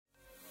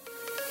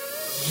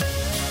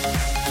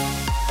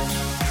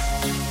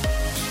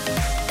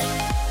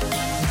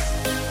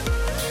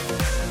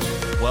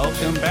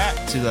Welcome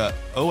back to the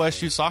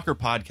OSU Soccer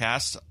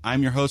Podcast.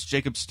 I'm your host,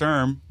 Jacob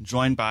Sturm,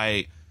 joined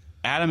by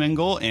Adam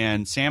Engel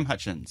and Sam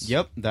Hutchins.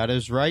 Yep, that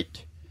is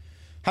right.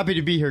 Happy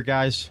to be here,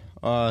 guys.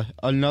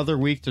 Another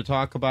week to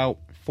talk about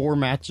 4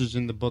 matches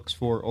in the books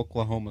for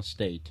Oklahoma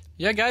State.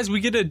 Yeah, guys, we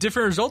get a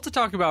different result to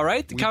talk about,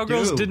 right? The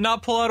Cowgirls did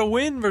not pull out a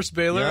win versus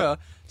Baylor. Yep.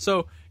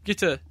 So get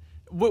to...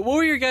 What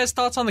were your guys'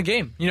 thoughts on the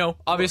game? You know,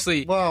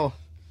 obviously... Well,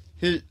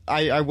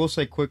 I will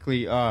say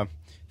quickly,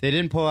 they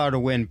didn't pull out a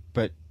win,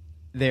 but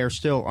they are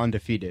still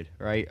undefeated,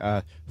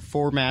 right?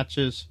 4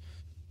 matches,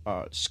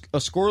 a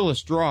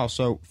scoreless draw,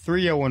 so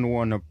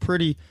 3-0-1, a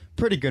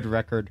pretty good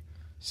record.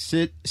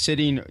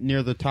 Sitting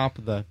near the top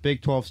of the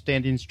Big 12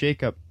 standings.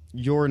 Jacob,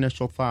 your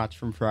initial thoughts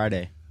from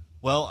Friday?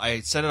 Well, I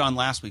said it on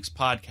last week's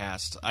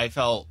podcast. I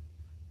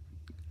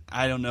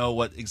don't know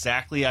what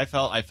exactly I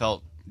felt. I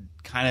felt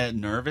kind of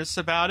nervous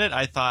about it.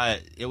 I thought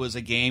it was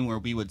a game where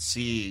we would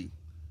see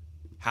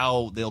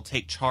how they'll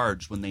take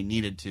charge when they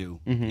needed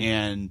to. Mm-hmm.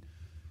 And,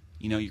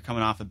 you know, you're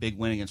coming off a big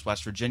win against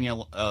West Virginia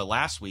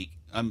last week.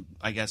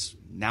 I guess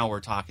now we're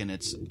talking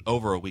it's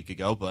over a week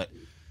ago, but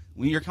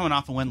when you're coming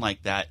off a win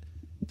like that,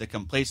 the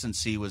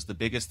complacency was the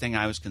biggest thing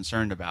I was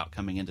concerned about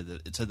coming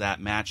into that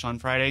match on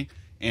Friday,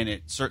 and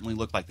it certainly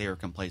looked like they were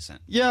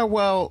complacent. Yeah,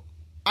 well,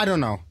 I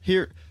don't know.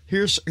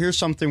 Here's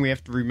something we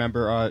have to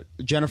remember.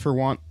 Jennifer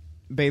Want,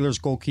 Baylor's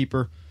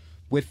goalkeeper,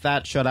 with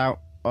that shutout,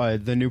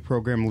 the new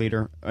program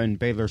leader in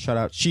Baylor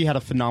shutout, she had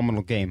a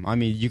phenomenal game. I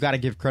mean, you got to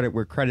give credit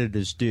where credit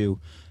is due.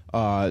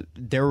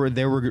 There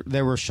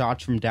were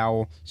shots from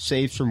Dowell,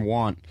 saves from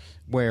Want,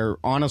 where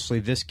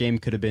honestly this game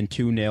could have been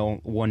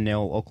 2-0,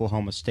 1-0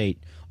 Oklahoma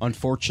State.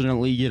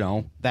 Unfortunately, you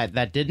know,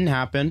 that didn't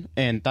happen,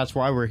 and that's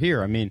why we're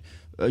here. I mean,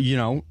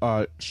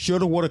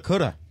 shoulda, woulda,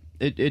 coulda.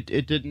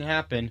 It didn't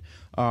happen.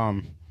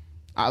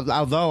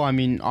 Although, I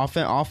mean,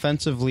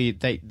 offensively,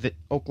 the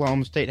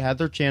Oklahoma State had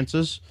their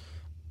chances.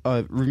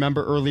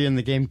 Remember early in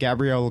the game,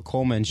 Gabriella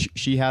Coleman,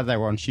 she had that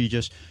one. She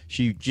just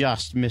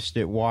missed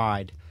it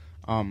wide.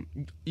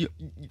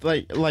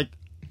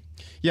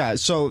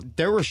 So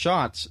there were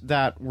shots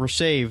that were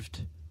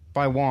saved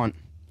by Want,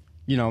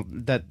 you know,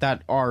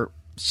 that are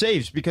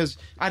saves because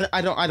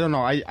I don't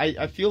know.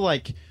 I feel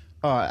like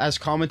as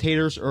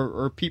commentators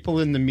or people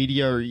in the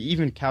media or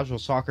even casual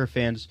soccer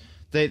fans,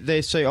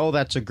 they say, oh,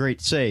 that's a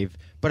great save,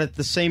 but at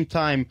the same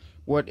time,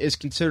 what is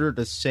considered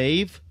a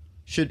save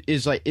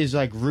is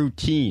like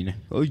routine.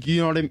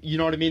 You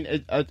know what I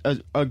mean?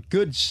 A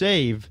good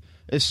save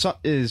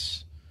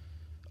is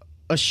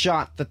a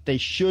shot that they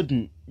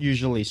shouldn't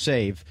usually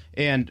save,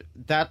 and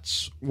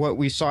that's what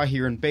we saw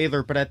here in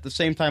Baylor. But at the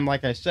same time,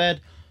 like I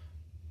said,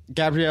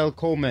 Gabrielle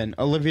Coleman,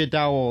 Olivia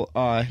Dowell,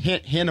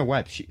 Hannah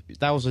Webb,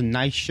 that was a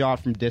nice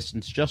shot from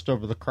distance, just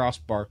over the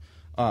crossbar.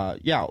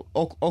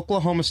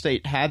 Oklahoma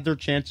State had their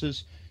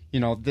chances. You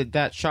know,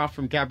 that shot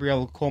from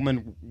Gabrielle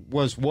Coleman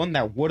was one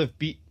that would have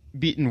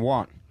beaten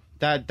Want.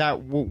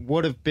 That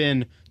would have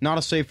been not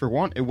a save for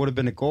Want. It would have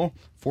been a goal.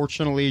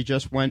 Fortunately, it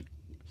just went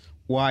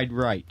wide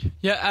right.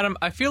 Yeah, Adam,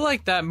 I feel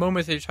like that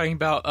moment that you're talking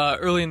about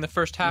early in the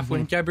first half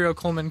when Gabrielle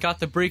Coleman got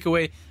the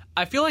breakaway,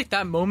 I feel like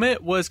that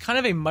moment was kind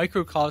of a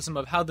microcosm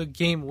of how the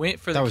game went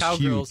for the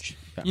Cowgirls. Huge.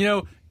 Yeah. You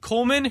know,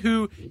 Coleman,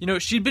 who, you know,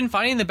 she'd been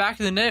finding the back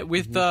of the net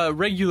with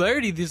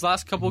regularity these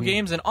last couple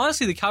games, and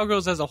honestly, the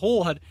Cowgirls as a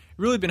whole had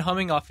really been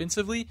humming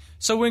offensively.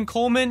 So when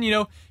Coleman, you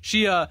know,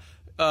 she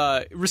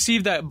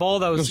received that ball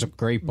that was a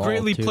great ball,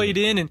 greatly too. played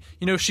in, and,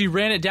 you know, she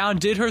ran it down,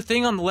 did her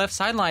thing on the left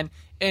sideline,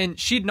 and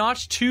she'd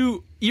notched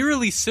 2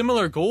 eerily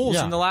similar goals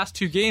in the last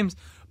 2 games.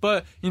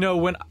 But, you know,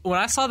 when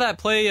I saw that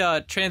play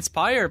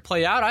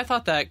play out, I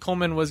thought that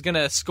Coleman was going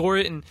to score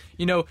it and,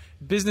 you know,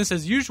 business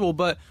as usual.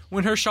 But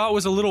when her shot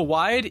was a little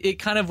wide, it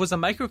kind of was a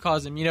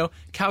microcosm. You know,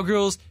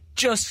 Cowgirls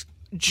just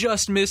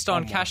missed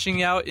on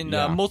cashing out in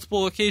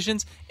multiple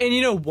occasions. And,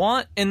 you know,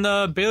 Want and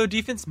the Baylor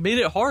defense made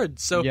it hard.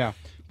 So yeah.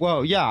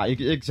 Well, yeah,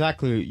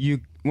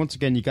 exactly. Once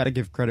again, you got to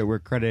give credit where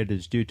credit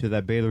is due to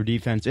that Baylor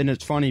defense. And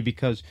it's funny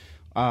because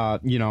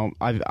you know,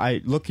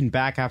 I looking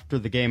back after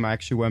the game, I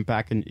actually went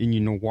back and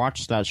you know,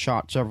 watched that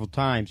shot several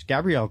times.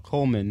 Gabrielle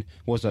Coleman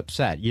was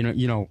upset. You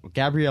know,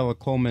 Gabriella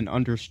Coleman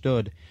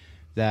understood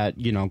that,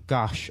 you know,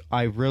 gosh,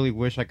 I really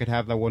wish I could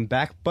have that one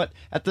back. But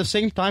at the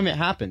same time, it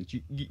happens.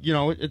 You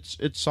know, it's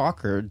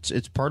soccer.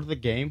 It's part of the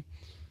game.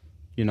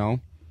 You know,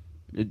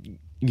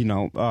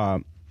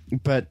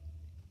 but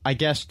I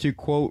guess to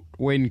quote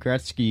Wayne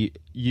Gretzky,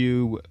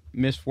 you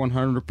miss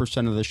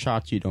 100% of the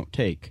shots you don't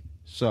take.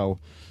 So,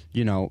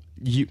 you know,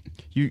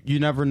 you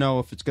never know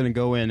if it's going to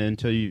go in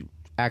until you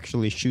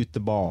actually shoot the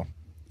ball.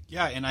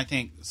 Yeah, and I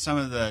think some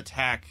of the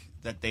attack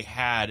that they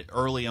had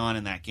early on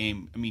in that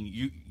game, I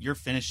mean, you're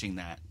finishing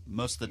that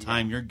most of the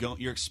time.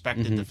 You're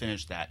expected to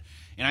finish that,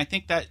 and I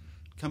think that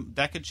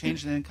could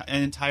change an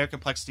entire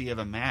complexity of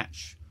a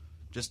match.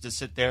 Just to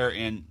sit there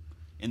and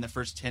in the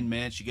first 10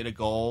 minutes you get a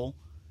goal.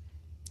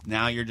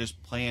 Now you're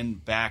just playing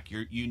back.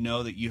 You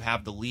know that you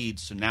have the lead,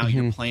 so now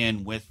you're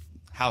playing with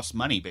house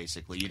money,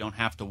 basically. You don't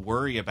have to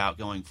worry about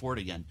going forward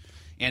again.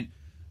 And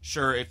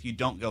sure, if you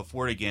don't go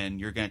forward again,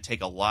 you're going to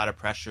take a lot of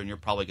pressure and you're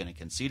probably going to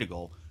concede a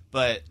goal.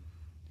 But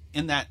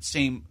in that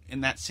same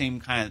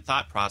kind of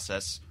thought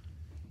process,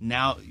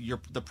 now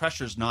the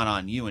pressure's not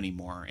on you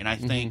anymore. And I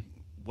think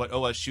what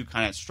OSU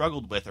kind of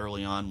struggled with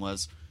early on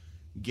was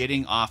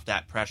getting off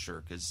that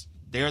pressure, because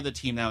they're the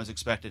team that was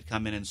expected to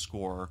come in and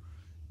score.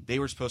 They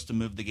were supposed to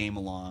move the game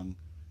along.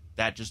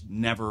 That just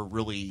never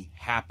really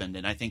happened.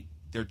 And I think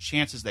their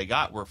chances they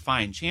got were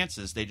fine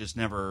chances. They just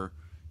never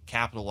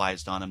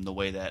capitalized on them the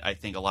way that I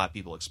think a lot of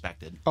people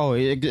expected. Oh,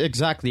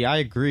 exactly. I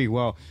agree.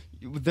 Well,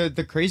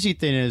 the crazy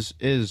thing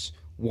is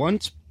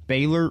once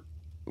Baylor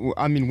took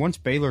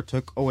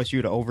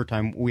OSU to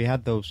overtime, we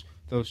had those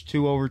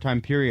 2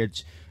 overtime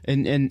periods.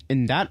 And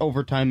in that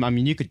overtime, I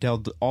mean, you could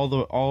tell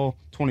all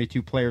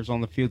 22 players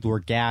on the field were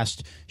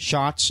gassed.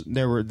 Shots,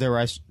 there were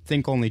I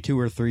think only 2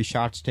 or 3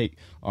 shots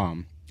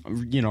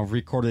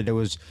recorded. It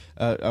was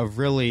a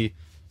really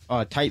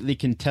tightly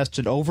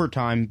contested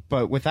overtime.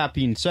 But with that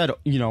being said,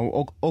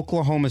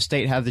 Oklahoma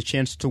State had the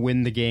chance to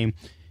win the game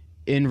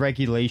in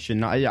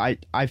regulation.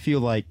 I feel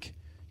like,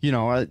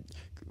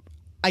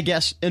 I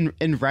guess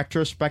in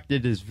retrospect,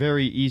 it is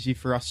very easy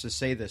for us to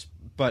say this,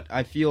 but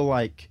I feel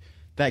like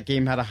that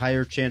game had a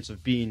higher chance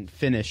of being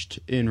finished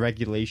in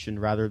regulation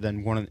rather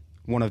than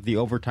one of the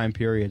overtime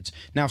periods.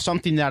 Now,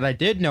 something that I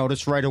did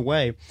notice right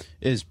away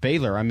is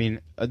Baylor. I mean,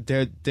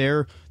 their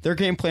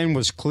game plan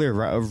was clear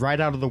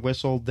right out of the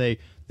whistle. They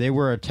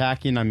were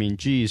attacking. I mean,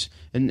 geez,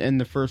 in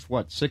the first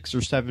 6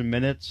 or 7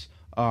 minutes,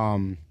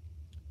 Emily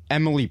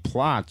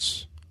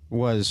Plotz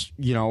was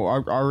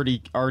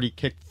already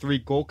kicked 3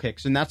 goal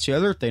kicks, and that's the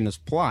other thing is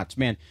Plotz,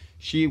 man.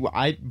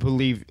 I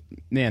believe,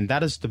 man,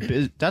 that's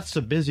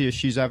the busiest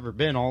she's ever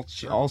been all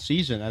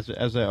season as a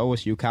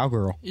OSU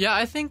Cowgirl. Yeah,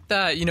 I think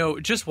that,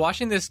 just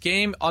watching this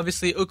game,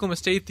 obviously Oklahoma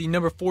State, the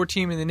number 4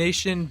 team in the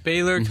nation,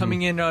 Baylor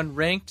coming in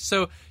unranked.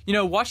 So,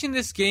 watching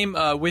this game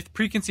with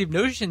preconceived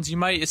notions, you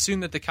might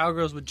assume that the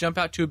Cowgirls would jump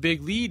out to a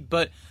big lead.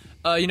 But,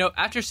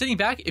 after sitting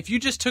back, if you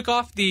just took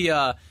off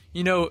the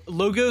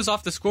logos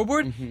off the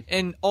scoreboard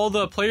and all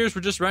the players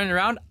were just running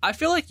around, I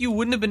feel like you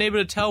wouldn't have been able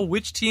to tell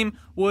which team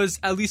was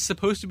at least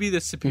supposed to be the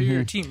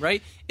superior team,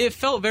 right? It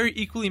felt very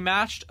equally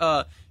matched.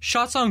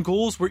 Shots on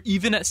goals were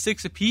even at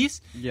 6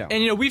 apiece. Yeah.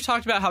 And, we've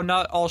talked about how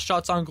not all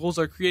shots on goals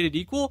are created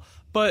equal,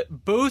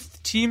 but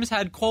both teams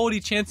had quality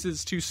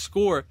chances to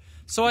score.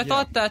 So I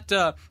thought that,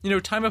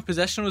 time of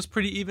possession was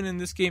pretty even in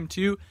this game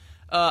too.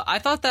 I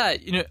thought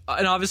that, and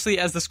obviously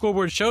as the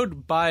scoreboard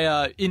showed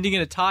by ending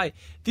in a tie,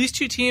 these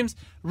two teams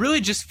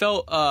really just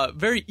felt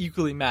very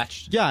equally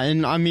matched. Yeah,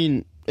 and I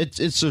mean, it's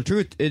the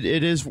truth. It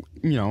is,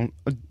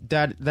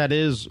 that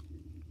is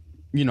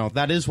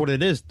what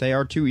it is. They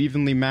are 2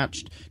 evenly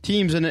matched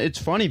teams, and it's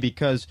funny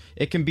because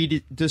it can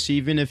be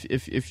deceiving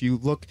if you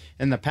look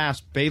in the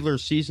past.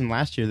 Baylor's season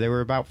last year, they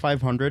were about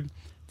 500.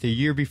 The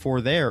year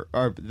before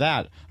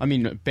that, I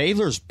mean,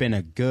 Baylor's been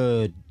a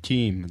good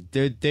team.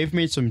 They've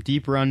made some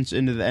deep runs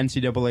into the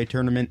NCAA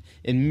tournament.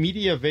 In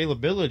media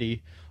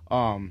availability,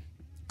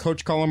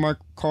 Coach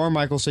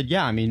Carmichael said,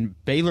 yeah, I mean,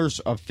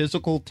 Baylor's a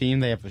physical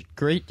team. They have a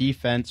great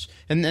defense.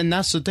 And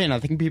that's the thing.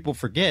 I think people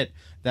forget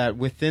that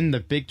within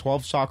the Big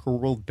 12 soccer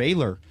world,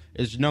 Baylor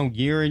is known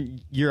year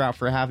in, year out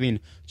for having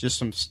just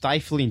some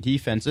stifling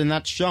defense, and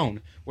that's shown.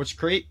 What's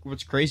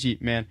crazy,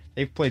 man,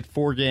 they've played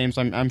 4 games.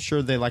 I'm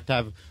sure they like to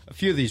have a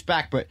few of these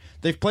back, but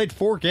they've played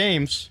 4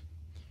 games,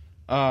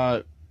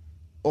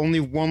 only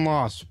 1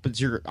 loss, but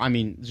 0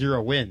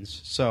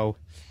 wins. So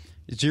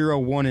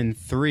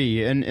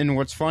 0-1-3. And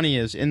what's funny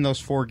is in those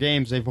 4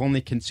 games, they've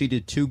only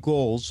conceded 2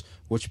 goals,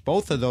 which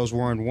both of those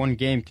were in 1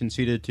 game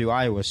conceded to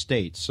Iowa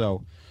State.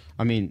 So,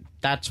 I mean,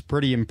 that's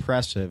pretty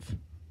impressive.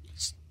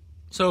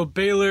 So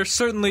Baylor,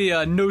 certainly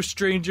no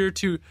stranger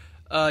to,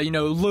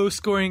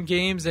 low-scoring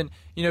games and,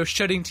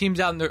 shutting teams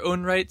out in their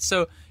own right.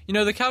 So,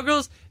 the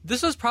Cowgirls,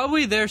 this was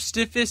probably their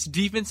stiffest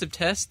defensive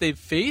test they've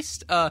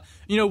faced.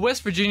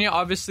 West Virginia,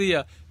 obviously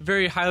a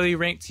very highly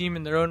ranked team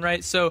in their own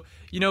right. So,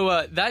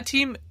 that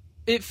team,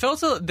 it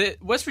felt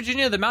West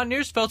Virginia, the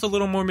Mountaineers, felt a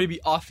little more maybe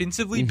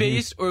offensively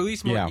based, or at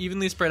least more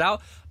evenly spread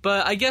out.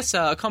 But I guess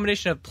a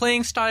combination of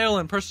playing style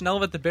and personnel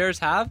that the Bears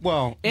have,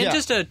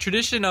 just a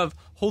tradition of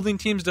holding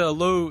teams to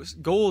low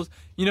goals.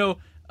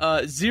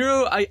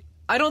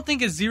 I don't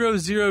think a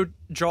 0-0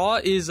 draw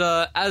is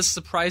as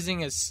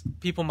surprising as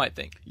people might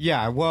think.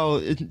 Yeah, well,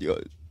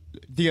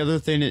 the other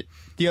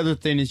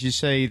thing is you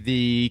say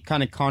the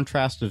kind of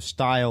contrast of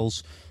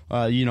styles.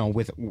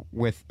 With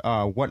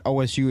what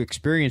OSU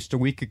experienced a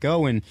week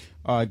ago and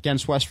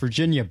against West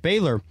Virginia,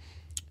 Baylor.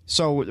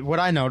 So what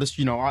I noticed,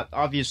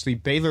 obviously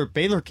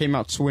Baylor came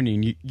out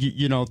swinging.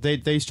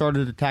 They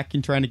started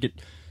attacking, trying to get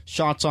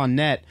shots on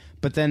net.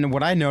 But then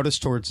what I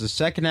noticed towards the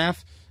second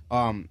half,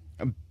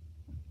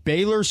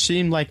 Baylor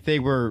seemed like they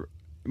were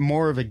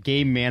more of a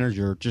game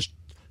manager, just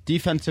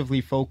defensively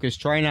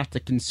focused, trying not to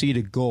concede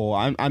a goal.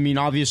 I mean,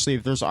 obviously,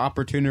 if there's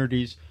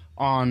opportunities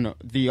on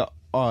the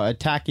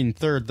attacking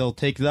third, they'll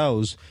take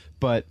those.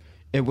 But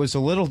it was a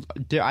little,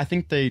 I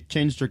think they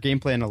changed their game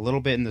plan a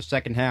little bit in the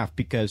second half,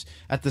 because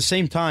at the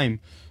same time,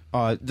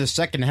 the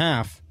second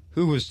half,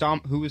 who was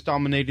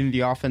dominating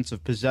the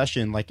offensive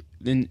possession, like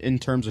in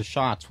terms of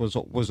shots,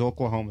 was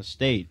Oklahoma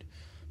State.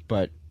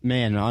 But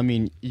man, I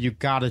mean, you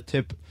gotta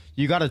tip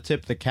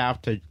the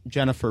cap to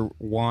Jennifer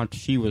Want.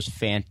 She was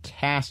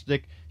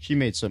fantastic. She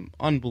made some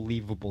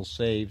unbelievable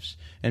saves,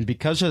 and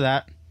because of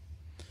that,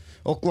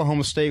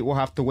 Oklahoma State will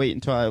have to wait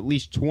until at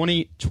least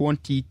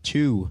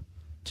 2022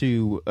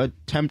 to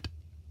attempt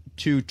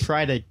to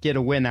try to get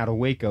a win out of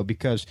Waco,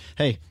 because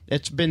hey,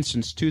 it's been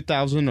since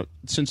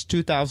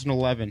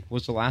 2011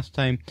 was the last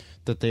time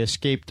that they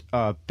escaped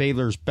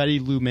Baylor's Betty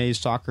Lou Mays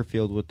soccer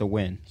field with the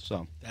win.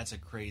 So that's a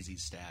crazy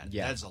stat.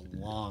 Yeah, that's a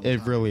long It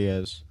time. really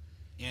is.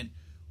 And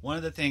one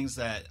of the things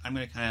that I'm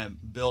going to kind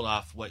of build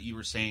off what you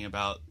were saying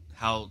about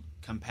how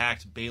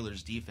compact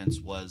Baylor's defense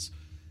was,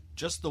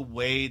 just the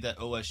way that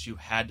OSU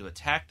had to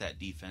attack that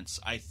defense,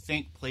 I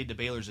think played to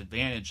Baylor's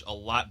advantage a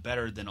lot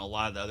better than a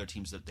lot of the other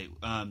teams that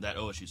that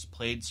OSU's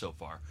played so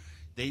far.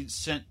 They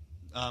sent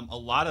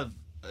it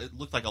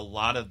looked like a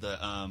lot of the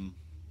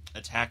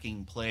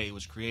attacking play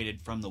was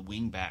created from the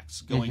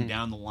wingbacks going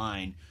down the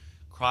line,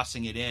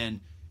 crossing it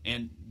in,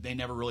 and they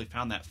never really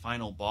found that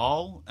final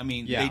ball. I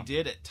mean, they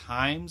did at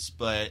times,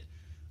 but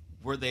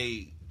were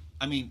they,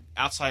 I mean,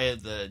 outside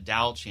of the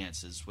Dowell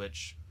chances,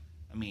 which,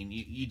 I mean,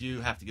 you do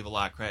have to give a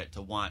lot of credit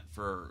to Want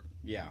for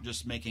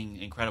just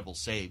making incredible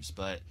saves.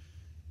 But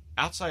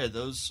outside of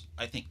those,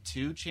 I think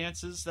 2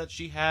 chances that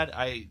she had,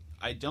 I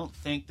don't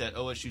think that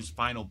OSU's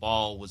final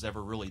ball was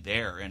ever really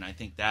there. And I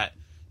think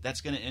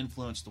that's going to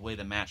influence the way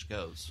the match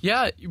goes.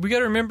 Yeah, we got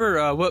to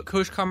remember what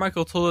Coach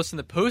Carmichael told us in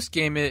the post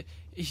game.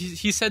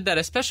 He said that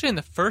especially in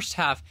the first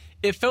half,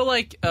 it felt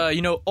like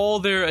all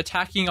their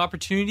attacking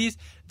opportunities,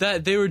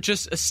 that they were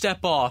just a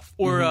step off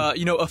or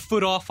a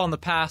foot off on the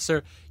pass,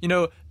 or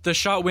the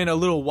shot went a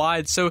little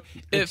wide. So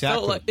it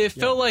felt like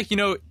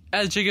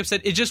as Jacob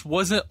said, it just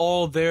wasn't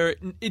all there.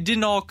 It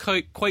didn't all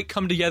quite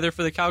come together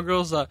for the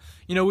Cowgirls,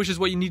 which is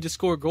what you need to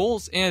score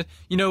goals. And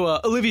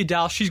Olivia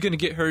Dowell, she's going to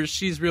get hers.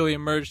 She's really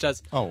emerged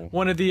as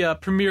one of the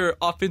premier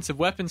offensive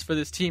weapons for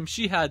this team.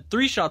 She had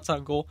 3 shots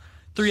on goal,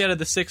 3 out of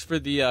the 6 for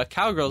the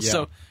Cowgirls.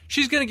 So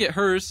she's going to get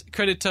hers.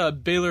 Credit to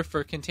Baylor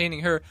for containing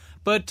her.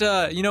 But,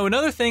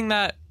 another thing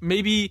that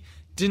maybe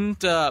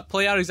didn't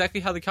play out exactly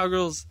how the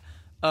Cowgirls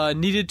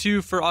needed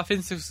to for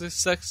offensive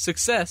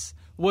success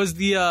was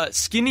the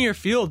skinnier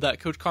field that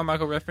Coach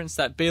Carmichael referenced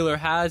that Baylor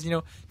has.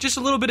 Just a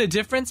little bit of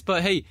difference.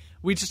 But, hey,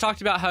 we just talked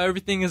about how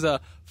everything is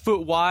a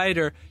foot wide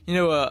or,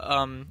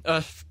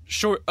 a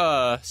short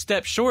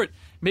step short.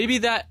 Maybe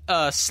that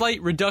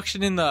slight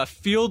reduction in the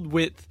field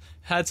width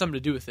had something to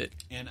do with it.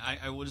 And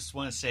I would just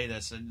want to say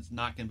this, and it's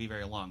not going to be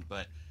very long,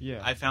 but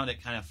I found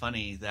it kind of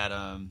funny that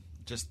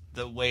just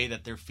the way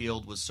that their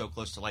field was so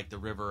close to like the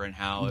river, and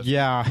how if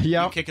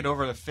you kick it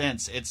over the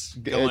fence, it's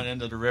going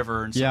into the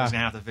river, and someone's going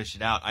to have to fish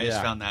it out. I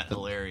just found that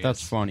hilarious.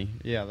 That's funny.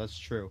 Yeah, that's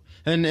true.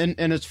 And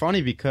it's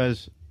funny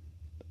because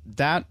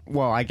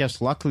I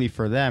guess luckily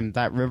for them,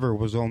 that river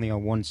was only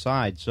on one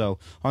side. So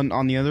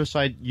on the other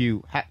side,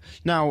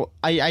 now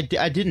I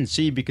didn't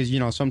see, because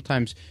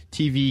sometimes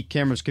TV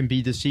cameras can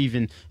be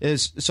deceiving.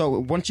 So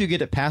once you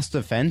get it past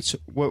the fence,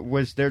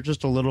 was there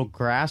just a little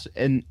grass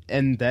and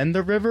then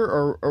the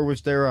river, or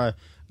was there a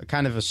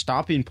kind of a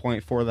stopping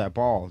point for that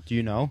ball? Do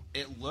you know?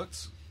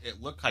 It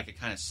looked like it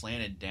kind of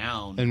slanted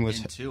down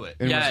into it.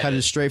 And was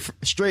headed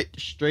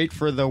straight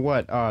for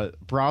the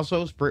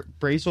Brazos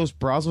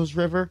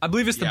River? I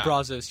believe it's the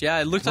Brazos.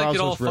 Yeah, it looked like it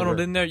all funneled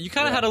in there. You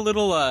kind of had a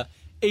little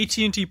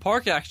AT&T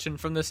Park action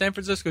from the San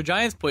Francisco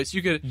Giants place.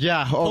 You could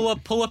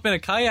pull up in a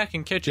kayak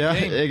and catch a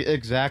game.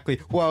 Exactly.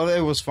 Well,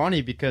 it was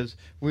funny because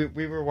we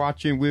were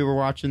watching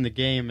the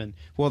game, and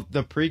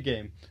the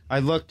pregame. I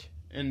looked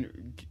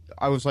and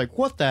I was like,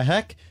 "What the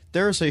heck?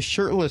 There's a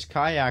shirtless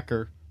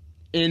kayaker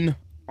in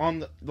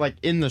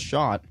the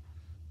shot,"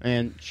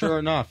 and sure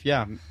enough,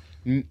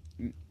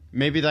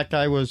 maybe that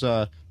guy went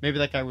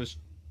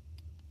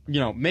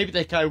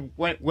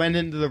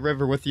into the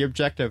river with the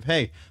objective,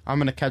 hey, I'm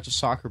going to catch a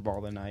soccer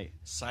ball tonight.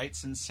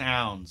 Sights and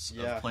sounds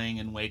of playing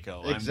in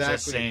Waco. Exactly. I'm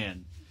just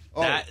saying.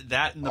 That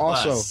and the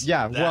bus.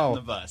 And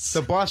the bus.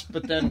 The bus,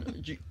 but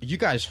then you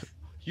guys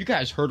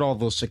heard all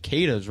those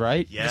cicadas,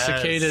 right? Yes. The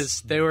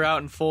cicadas, they were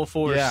out in full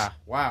force. Yeah,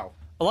 wow.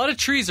 A lot of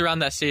trees around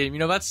that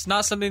stadium. That's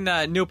not something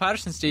that Neil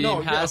Patterson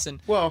Stadium has. Yeah. And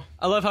well,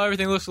 I love how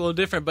everything looks a little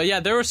different.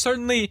 But there were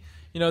certainly,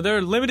 there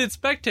were limited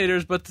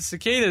spectators, but the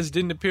cicadas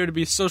didn't appear to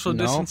be social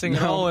distancing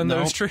at all in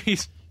those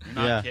trees. You're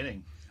not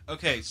kidding.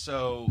 Okay,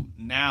 so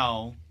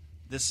now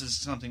this is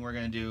something we're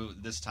going to do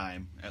this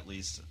time, at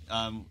least.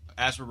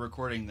 As we're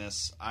recording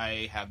this,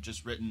 I have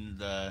just written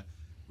the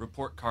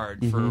report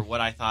card for what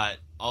I thought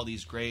all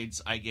these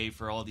grades I gave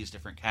for all these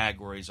different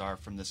categories are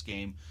from this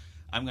game.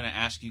 I'm going to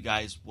ask you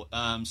guys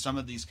some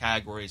of these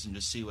categories and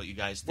just see what you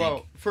guys think.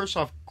 Well, first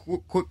off,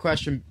 quick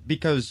question,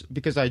 because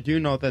I do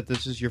know that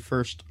this is your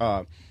first,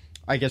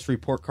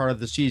 report card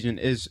of the season.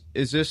 Is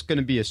this going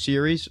to be a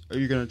series, or are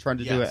you going to try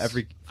to do it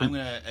every match from now on? I'm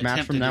going to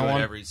attempt to do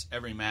it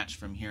every match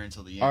from here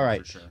until the end. All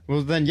right. For sure.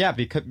 Well, then,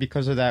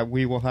 because of that,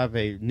 we will have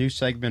a new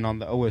segment on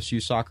the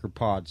OSU Soccer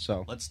Pod.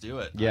 So let's do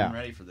it. Yeah. I'm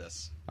ready for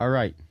this. All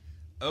right.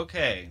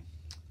 Okay,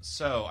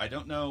 so I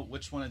don't know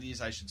which one of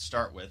these I should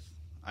start with.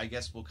 I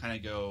guess we'll kind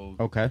of go.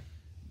 Okay.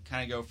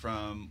 Kind of go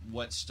from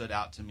what stood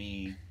out to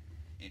me,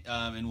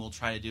 and we'll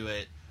try to do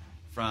it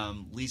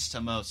from least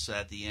to most. So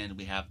at the end,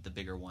 we have the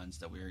bigger ones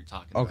that we were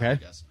talking about. I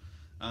guess.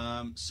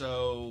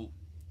 So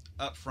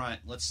up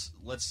front, let's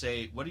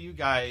say, what do you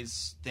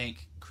guys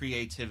think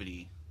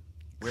creativity?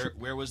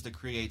 Where was the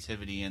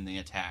creativity in the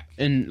attack?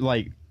 In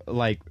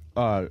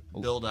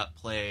build up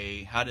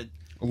play. How did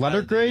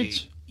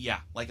grades? Yeah,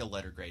 like a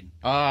letter grade.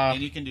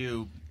 And you can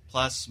do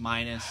plus,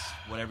 minus,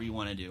 whatever you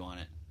want to do on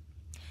it.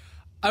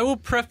 I will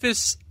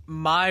preface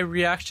my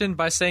reaction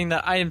by saying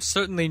that I am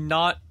certainly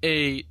not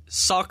a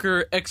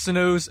soccer X and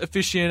O's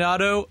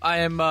aficionado. I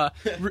am a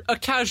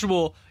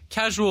casual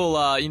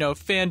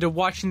fan to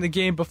watching the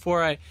game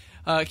before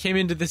I came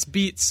into this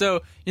beat.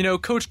 So,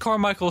 Coach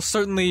Carmichael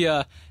certainly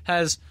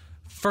has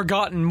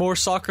forgotten more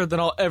soccer than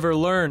I'll ever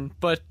learn.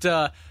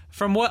 But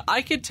from what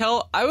I could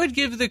tell, I would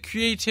give the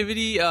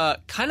creativity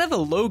kind of a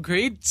low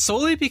grade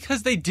solely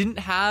because they didn't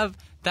have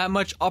that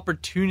much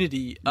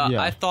opportunity.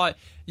 I thought,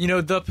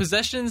 the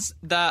possessions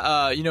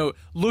that,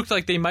 looked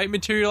like they might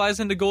materialize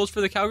into goals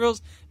for the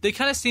Cowgirls, they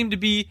kind of seemed to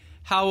be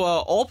how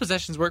all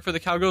possessions work for the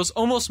Cowgirls,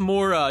 almost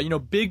more,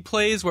 big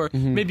plays where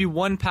maybe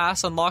one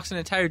pass unlocks an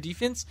entire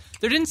defense.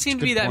 There didn't seem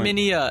to be that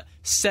many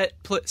set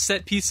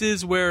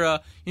pieces where,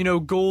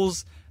 goal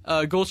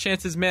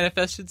chances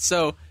manifested.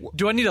 So,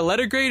 do I need a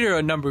letter grade or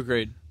a number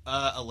grade?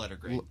 A letter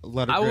grade.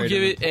 Letter I will grade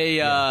give it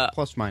a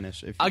plus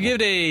minus. I'll give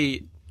it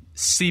a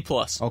C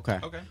plus. Okay.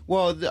 Okay.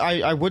 Well,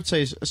 I would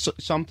say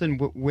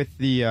something with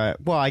the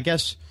I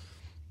guess.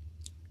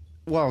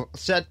 Well,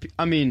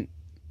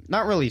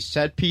 not really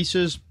set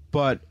pieces,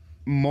 but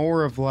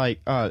more of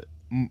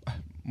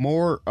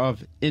more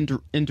of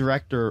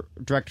indirect or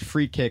direct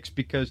free kicks,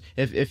 because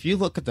if you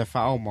look at the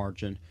foul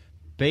margin,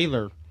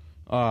 Baylor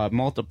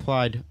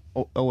multiplied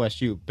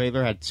OSU.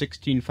 Baylor had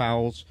 16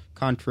 fouls,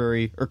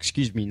 19,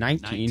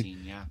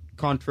 yeah.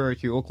 Contrary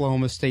to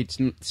Oklahoma State's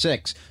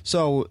 6.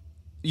 So,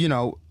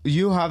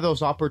 you have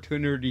those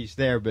opportunities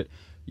there, but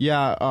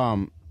yeah,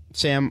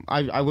 Sam,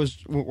 I was,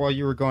 while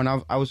you were going,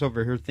 I was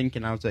over here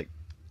thinking, I was like,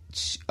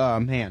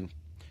 man,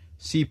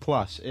 C+,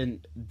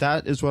 and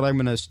that is what I'm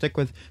going to stick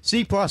with,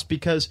 C+,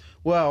 because,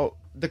 well,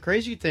 the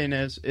crazy thing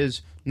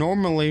is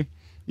normally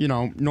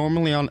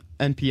on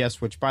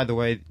NPS, which, by the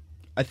way,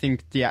 I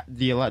think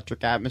the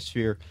electric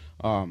atmosphere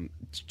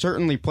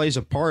certainly plays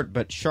a part,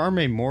 but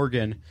Charmaine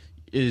Morgan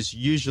is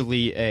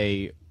usually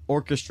a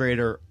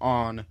orchestrator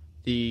on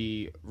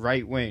the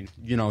right wing.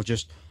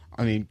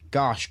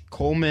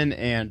 Coleman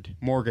and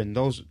Morgan,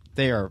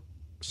 they are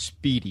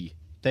speedy.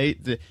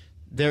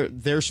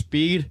 Their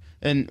speed,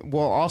 and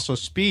also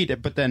speed,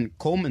 but then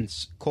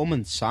Coleman's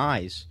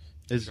size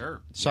is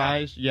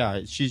size.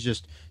 Yeah,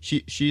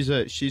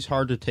 she's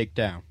hard to take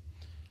down.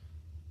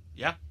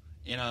 Yeah.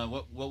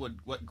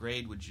 What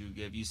grade would you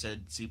give? You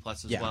said C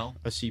plus as well?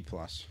 A C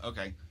plus.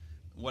 Okay.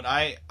 What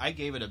I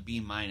gave it a B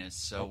minus,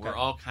 so we're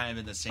all kind of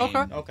in the same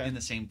in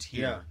the same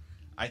tier. Yeah.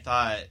 I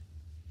thought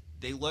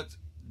they looked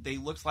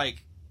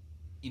like,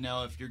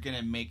 if you're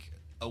gonna make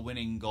a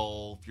winning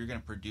goal, if you're gonna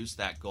produce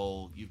that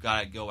goal, you've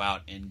got to go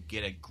out and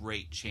get a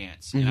great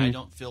chance. And I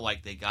don't feel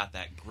like they got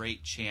that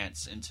great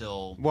chance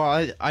until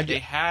they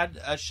had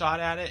a shot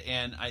at it,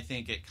 and I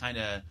think it kind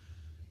of.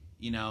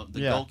 The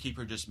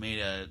goalkeeper just made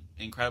an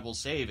incredible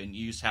save, and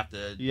you just have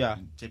to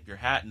tip your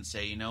hat and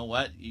say, you know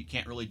what, you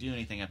can't really do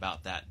anything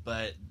about that.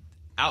 But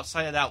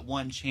outside of that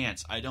one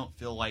chance, I don't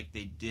feel like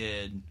they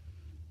did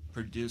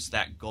produce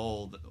that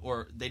goal,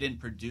 or they didn't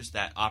produce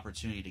that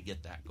opportunity to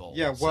get that goal.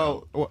 Yeah,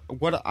 well,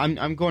 what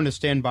I'm going to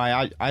stand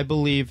by, I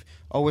believe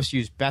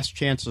OSU's best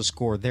chance to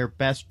score, their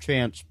best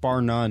chance,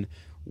 bar none,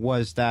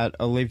 was that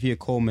Olivia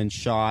Coleman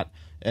shot,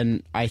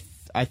 and I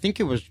think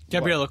it was...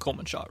 Gabriella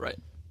Coleman shot, right?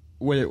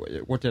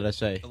 What did I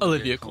say?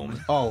 Olivia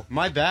Coleman. Oh,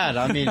 my bad.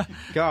 I mean,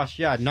 gosh,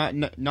 yeah, not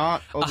Olivia.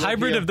 A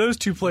hybrid of those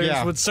two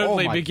players would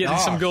certainly be getting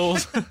some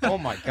goals. Oh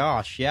my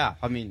gosh, yeah.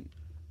 I mean,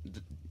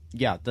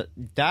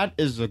 that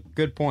is a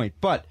good point.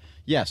 But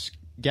yes,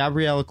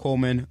 Gabriella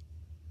Coleman.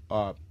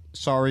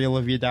 Sorry,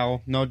 Olivia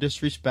Dowell. No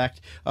disrespect.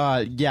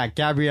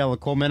 Gabriella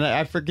Coleman.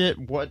 I forget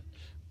what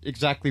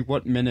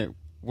minute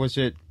was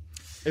it.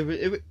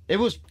 It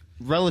was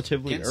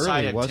relatively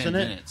early, wasn't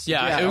it? Minutes.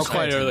 Yeah, it was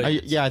quite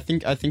early. I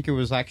think it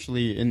was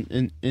actually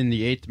in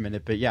the 8th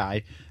minute. But yeah,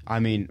 I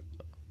mean,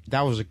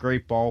 that was a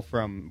great ball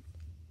from,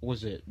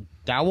 was it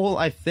Dowell?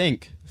 I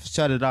think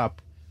set it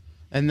up,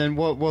 and then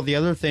well the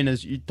other thing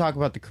is, you talk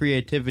about the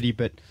creativity,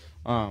 but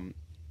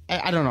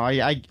I don't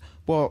know.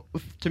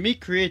 To me,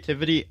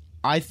 creativity,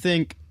 I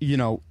think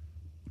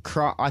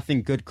I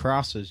think good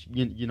crosses.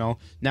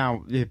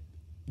 Now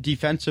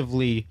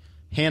defensively,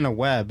 Hannah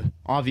Webb.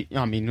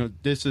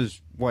 This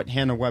is what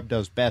Hannah Webb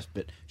does best,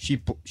 but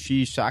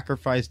she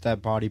sacrificed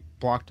that body,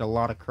 blocked a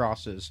lot of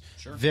crosses.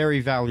 Sure. Very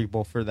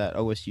valuable for that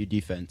OSU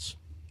defense.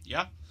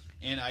 Yeah,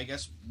 and I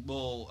guess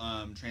we'll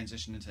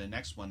transition into the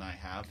next one I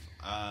have.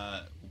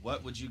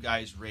 What would you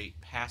guys rate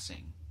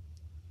passing?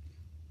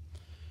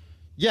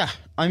 Yeah,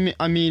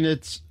 I mean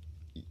it's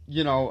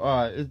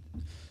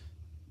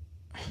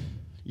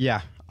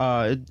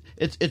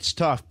It's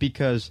tough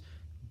because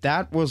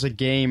that was a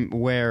game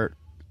where,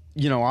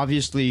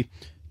 obviously,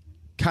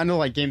 kind of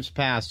like games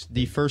past,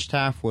 the first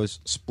half was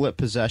split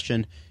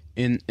possession.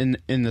 In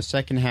the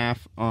second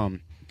half,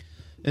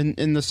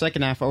 in the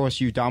second half,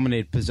 OSU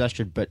dominated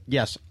possession. But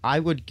yes, I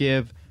would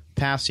give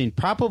passing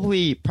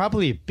probably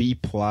a B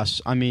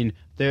plus. I mean,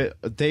 they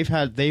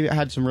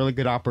had some really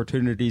good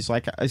opportunities.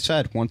 Like I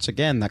said, once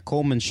again, that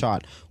Coleman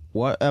shot.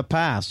 What a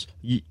pass!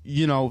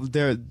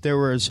 There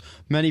was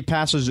many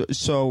passes.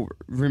 So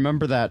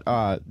remember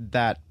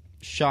that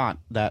shot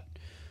that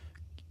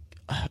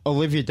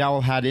Olivia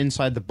Dowell had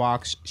inside the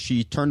box.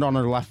 She turned on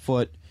her left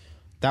foot.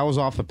 That was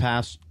off a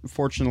pass.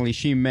 Fortunately,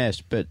 she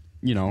missed, but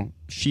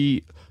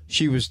she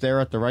was there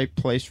at the right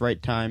place, right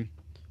time.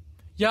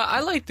 Yeah, I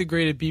like the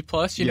graded B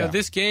plus.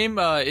 This game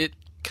it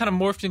kind of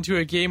morphed into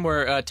a game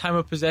where time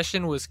of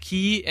possession was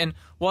key, and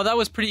while that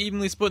was pretty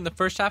evenly split in the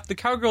first half, the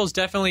Cowgirls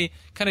definitely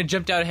kind of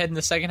jumped out ahead in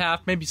the second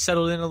half, maybe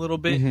settled in a little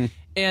bit,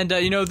 and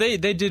they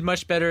did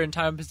much better in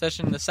time of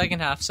possession in the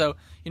second half. So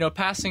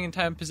passing and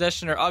time of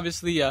possession are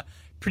obviously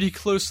pretty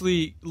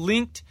closely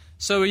linked.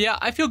 So yeah,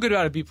 I feel good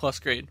about a B plus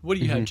grade. What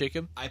do you have,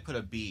 Jacob? I put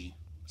a B.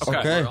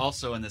 Okay. We're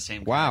also in the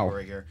same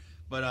category here,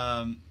 but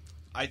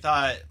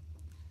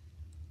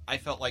I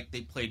felt like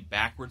they played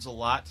backwards a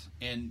lot,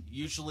 and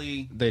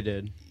usually they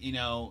did.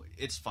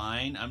 It's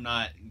fine. I'm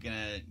not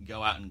gonna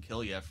go out and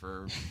kill you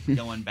for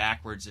going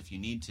backwards if you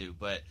need to,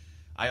 but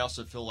I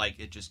also feel like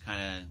it just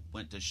kind of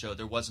went to show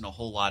there wasn't a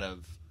whole lot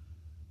of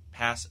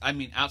pass. I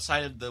mean,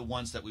 outside of the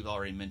ones that we've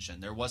already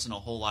mentioned, there wasn't a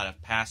whole lot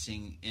of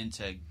passing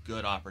into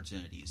good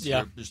opportunities.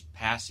 Yeah. They're just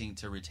passing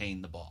to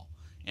retain the ball,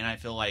 and I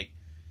feel like,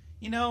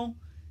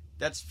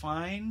 that's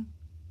fine.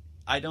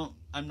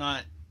 I'm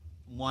not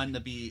one to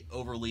be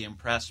overly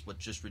impressed with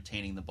just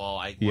retaining the ball.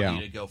 I want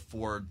you to go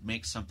forward,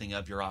 make something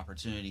of your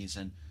opportunities,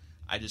 and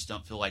I just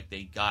don't feel like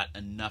they got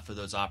enough of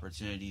those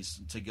opportunities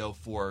to go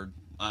forward.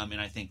 And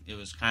I think it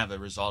was kind of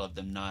a result of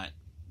them not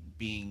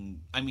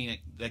being. I mean,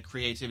 the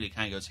creativity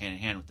kind of goes hand in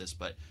hand with this,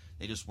 but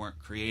they just weren't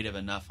creative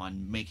enough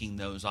on making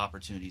those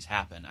opportunities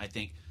happen. I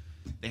think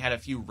they had a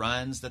few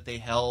runs that they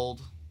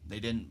held. They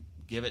didn't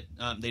give it.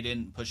 They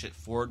didn't push it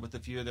forward with a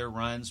few of their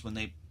runs when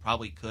they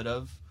probably could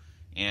have.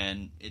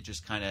 And it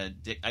just kind of,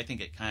 I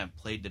think it kind of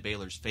played to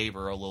Baylor's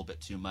favor a little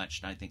bit too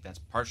much, and I think that's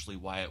partially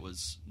why it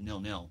was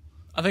 0-0.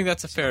 I think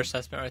that's a fair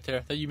assessment right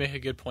there, that you make a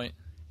good point.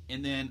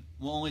 And then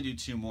we'll only do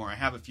two more. I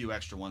have a few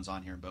extra ones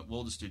on here, but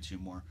we'll just do two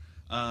more.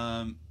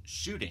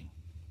 Shooting.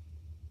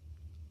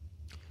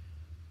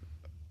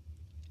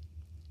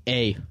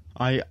 A.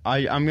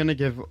 I'm gonna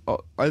give.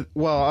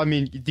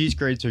 These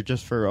grades are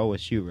just for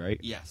OSU, right?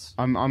 Yes.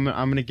 I'm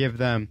gonna give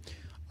them.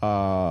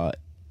 A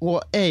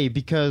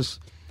because.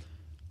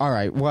 All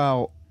right.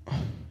 Well,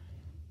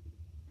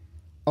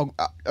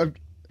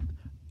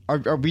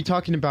 are we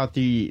talking about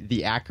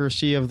the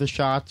accuracy of the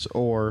shots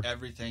or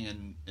everything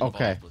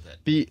involved with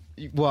it?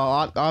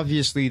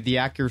 Obviously the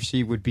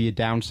accuracy would be a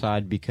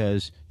downside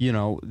because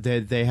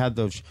they had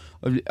those,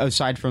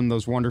 aside from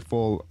those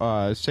wonderful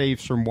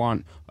saves from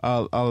one,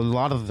 a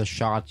lot of the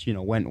shots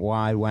went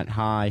wide, went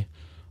high,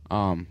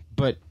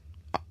 but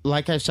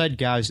like I said,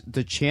 guys,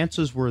 the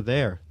chances were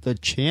there.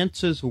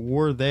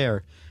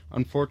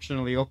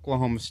 Unfortunately,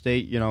 Oklahoma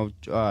State,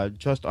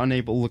 just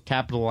unable to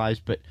capitalize.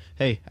 But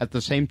hey, at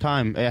the same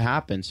time, it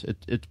happens.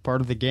 It's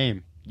part of the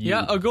game.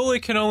 A goalie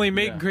can only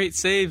make great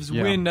saves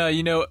when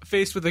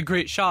faced with a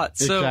great shot.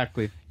 So,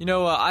 exactly.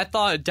 I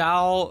thought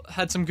Dowell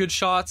had some good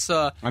shots.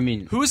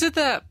 Who was it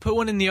that put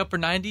one in the upper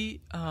 90?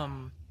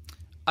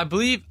 I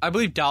believe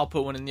Dowell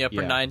put one in the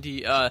upper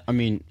 90.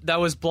 That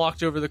was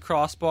blocked over the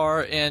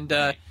crossbar, and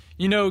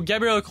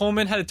Gabriella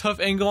Coleman had a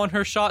tough angle on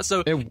her shot,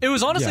 so it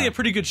was honestly a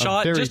pretty good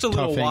shot, just a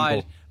little wide.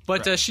 Angle.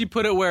 But she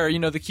put it where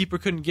the keeper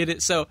couldn't get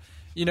it. So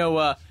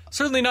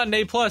certainly not an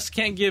A plus.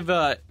 Can't give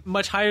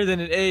much higher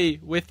than an A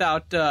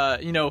without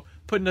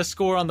putting a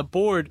score on the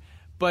board.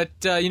 But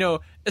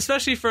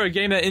especially for a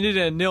game that ended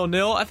in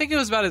 0-0, I think it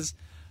was about as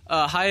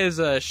high as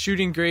a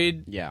shooting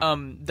grade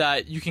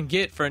that you can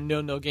get for a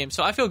 0-0 game.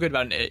 So I feel good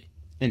about an A.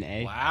 An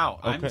A. Wow,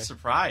 okay. I'm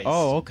surprised.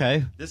 Oh,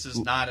 okay. This is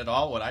not at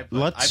all what I put.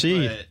 Let's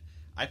see.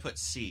 I put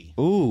C.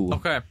 Ooh.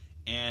 Okay.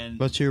 And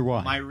let's hear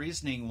why. My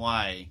reasoning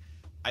why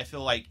I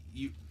feel like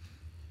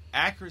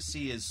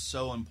accuracy is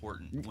so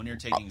important when you're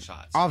taking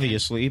shots.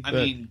 Obviously.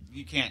 And,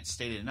 you can't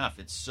state it enough.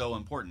 It's so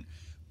important.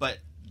 But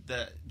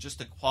the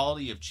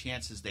quality of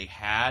chances they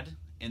had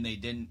and they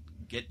didn't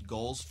get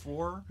goals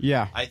for,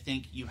 I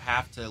think you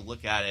have to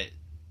look at it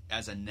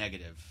as a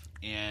negative.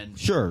 And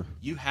sure,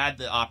 you had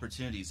the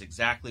opportunities,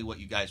 exactly what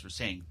you guys were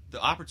saying.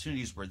 The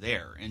opportunities were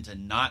there, and to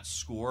not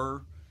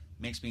score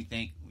makes me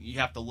think you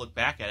have to look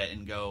back at it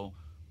and go,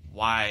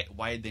 why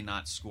did they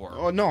not score?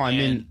 Oh no,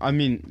 I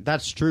mean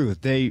that's true.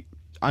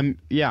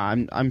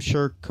 I'm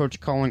sure Coach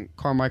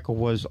Carmichael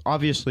was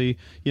obviously,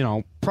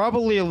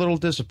 probably a little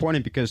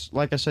disappointed because,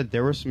 like I said,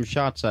 there were some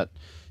shots that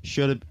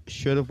should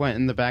have went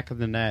in the back of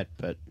the net.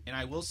 But and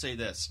I will say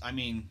this, I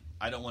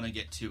don't want to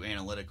get too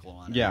analytical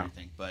on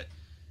everything, but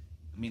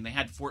mean, they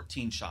had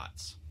 14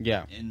 shots.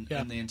 Yeah. In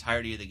the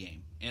entirety of the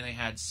game, and they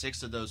had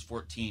 6 of those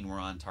 14 were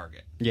on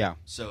target. Yeah.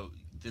 So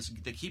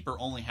the keeper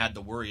only had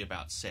to worry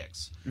about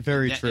 6.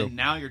 Very true. And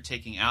now you're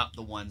taking out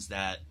the ones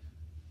that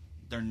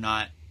they're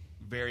not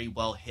very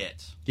well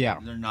hit. Yeah.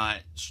 They're not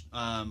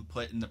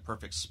put in the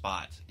perfect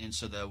spot, and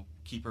so the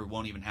keeper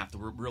won't even have to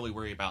really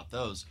worry about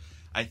those.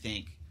 I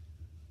think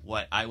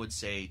what I would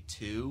say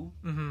 2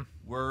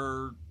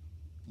 were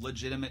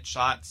legitimate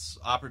shots,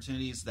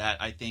 opportunities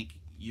that I think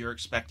you're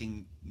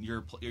expecting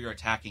your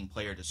attacking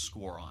player to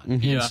score on.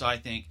 Mm-hmm. Yeah. So I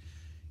think,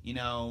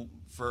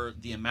 for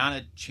the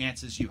amount of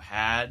chances you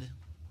had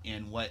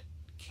and what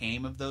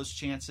came of those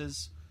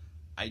chances,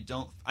 I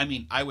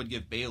would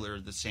give Baylor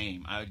the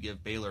same. I would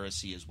give Baylor a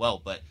C as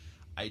well, but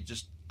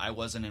I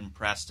wasn't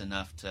impressed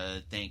enough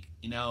to think,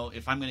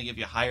 if I'm going to give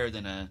you higher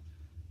than a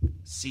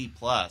C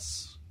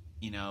plus,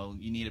 you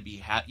need to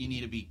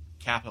be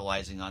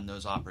capitalizing on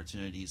those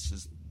opportunities,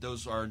 because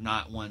those are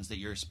not ones that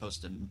you're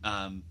supposed to.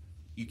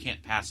 You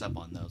can't pass up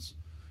on those,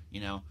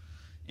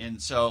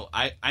 And so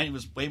I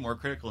was way more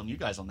critical than you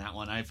guys on that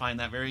one. I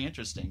find that very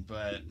interesting,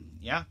 but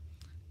yeah,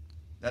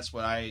 that's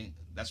what I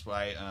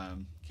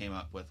came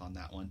up with on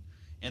that one.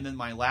 And then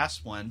my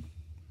last one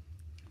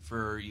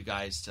for you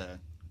guys to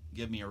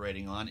give me a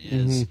rating on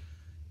is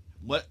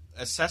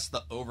assess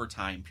the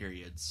overtime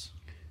periods.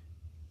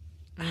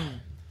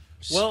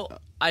 Well,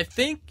 I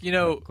think,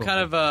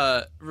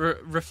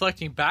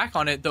 reflecting back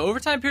on it, the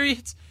overtime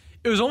periods,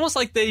 it was almost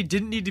like they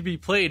didn't need to be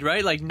played,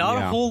 right? Like, not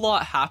a whole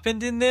lot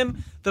happened in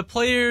them. The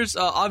players,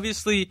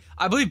 obviously,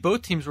 I believe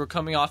both teams were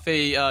coming off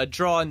a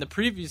draw in the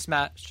previous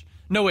match.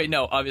 No, wait,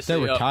 no, obviously. They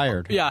were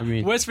tired.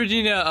 Yeah, West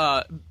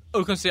Virginia,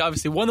 Oklahoma State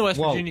obviously won the West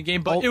Virginia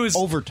game, but it was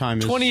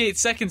overtime 28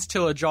 seconds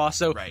till a draw,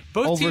 so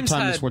both teams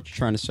overtime had, is what you're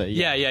trying to say.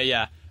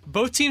 Yeah.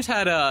 Both teams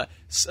had a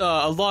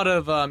lot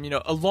of,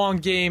 a long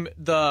game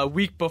the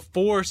week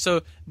before,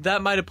 so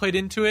that might have played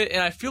into it.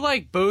 And I feel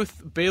like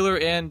both Baylor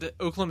and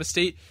Oklahoma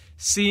State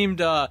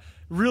seemed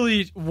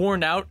really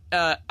worn out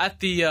at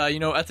the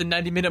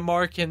 90-minute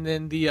mark, and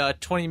then the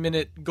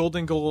 20-minute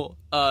golden goal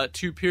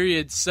 2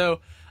 periods.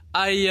 So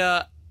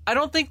I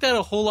don't think that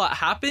a whole lot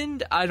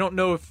happened. I don't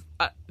know if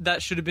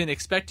that should have been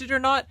expected or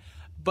not,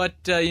 but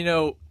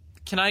can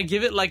I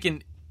give it like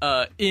an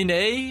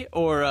A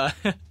or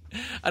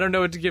I don't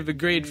know what to give a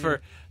grade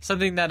for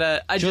something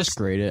that I just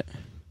grade it.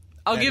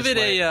 I'll give it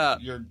a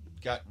your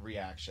gut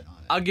reaction on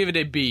it. I'll give it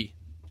a B.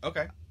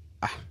 Okay.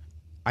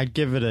 I'd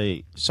give it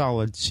a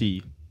solid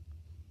C.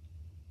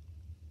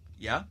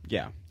 Yeah?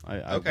 Yeah.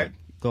 I okay. would.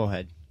 Go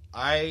ahead.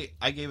 I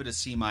gave it a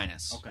C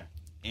minus. Okay.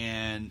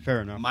 And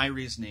fair enough. My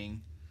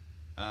reasoning,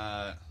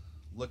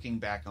 looking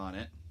back on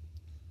it,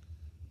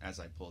 as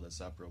I pull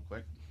this up real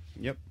quick.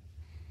 Yep.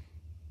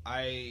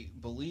 I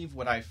believe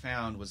what I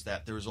found was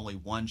that there was only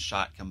one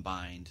shot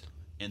combined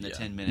in the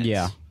 10 minutes.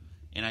 Yeah.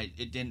 And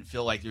it didn't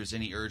feel like there was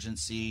any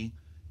urgency.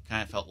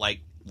 Kind of felt like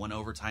when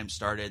overtime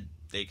started,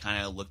 they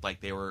kind of looked like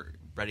they were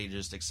ready to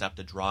just accept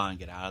a draw and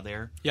get out of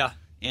there. Yeah.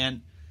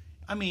 And,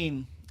 I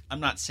mean,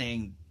 I'm not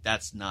saying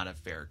that's not a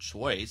fair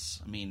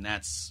choice. I mean,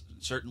 that's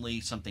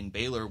certainly something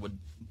Baylor would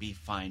be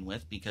fine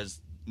with, because,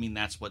 I mean,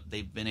 that's what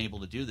they've been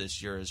able to do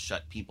this year, is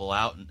shut people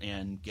out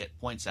and get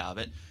points out of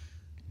it.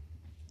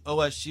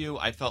 OSU,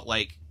 I felt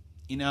like,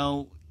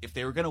 if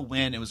they were going to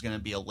win, it was going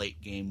to be a late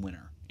game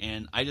winner.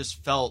 And I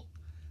felt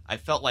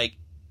like,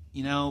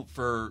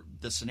 for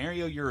the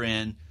scenario you're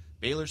in,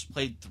 Baylor's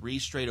played 3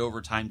 straight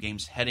overtime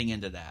games heading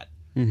into that.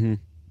 Mm-hmm.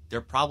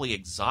 They're probably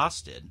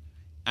exhausted.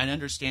 I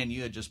understand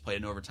you had just played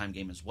an overtime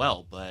game as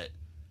well, but,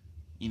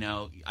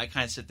 I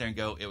kind of sit there and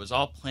go, it was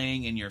all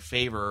playing in your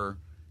favor.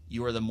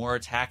 You were the more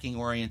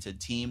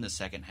attacking-oriented team the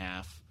second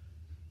half.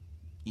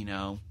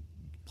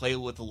 Play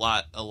with a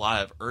lot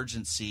of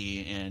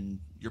urgency, and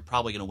you're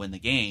probably going to win the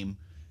game.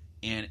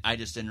 And I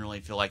just didn't really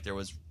feel like there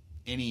was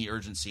any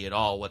urgency at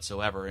all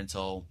whatsoever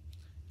until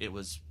it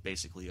was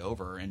basically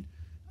over. And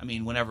I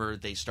mean, whenever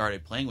they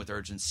started playing with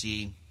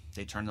urgency,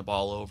 they turned the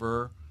ball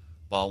over,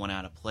 ball went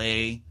out of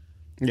play,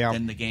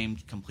 then the game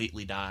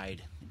completely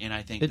died. And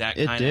I think that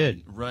kind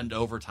of ruined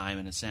overtime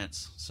in a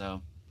sense.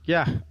 So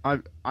yeah,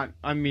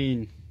 I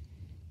mean,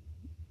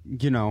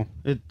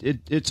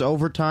 it's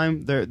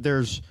overtime.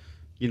 There's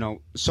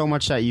so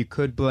much that you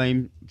could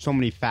blame, so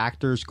many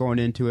factors going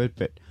into it,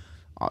 but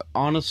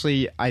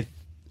honestly, I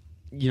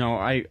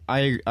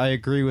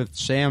agree with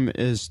Sam.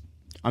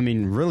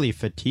 Really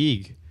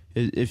fatigue.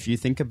 If you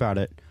think about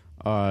it,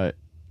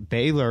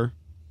 Baylor,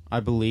 I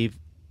believe,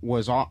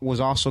 was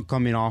also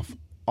coming off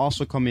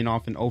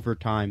in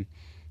overtime,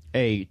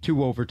 a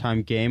 2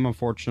 overtime game.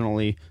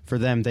 Unfortunately for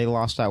them, they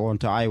lost that one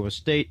to Iowa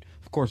State.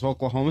 Of course,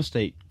 Oklahoma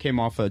State came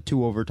off a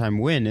 2 overtime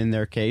win in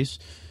their case.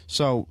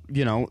 So,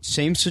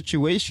 same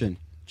situation.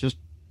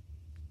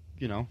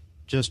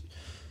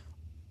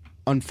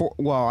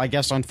 I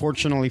guess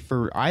unfortunately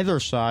for either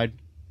side,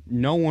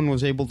 no one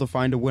was able to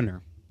find a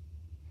winner.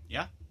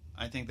 Yeah,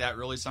 I think that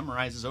really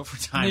summarizes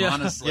overtime,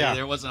 honestly. Yeah.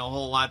 There wasn't a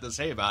whole lot to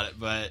say about it,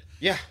 but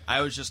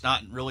I was just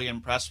not really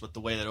impressed with the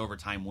way that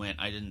overtime went.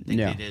 I didn't think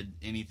they did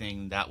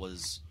anything that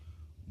was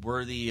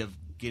worthy of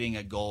getting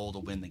a goal to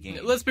win the game.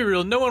 Let's be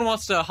real. No one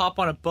wants to hop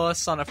on a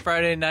bus on a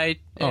Friday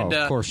night and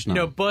of course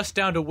not. Bus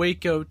down to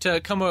Waco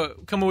to come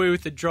away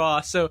with a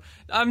draw. So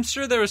I'm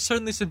sure there was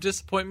certainly some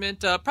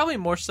disappointment, probably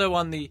more so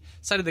on the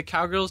side of the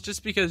Cowgirls,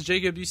 just because,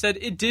 Jacob, you said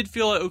it did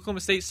feel like Oklahoma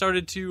State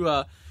started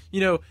to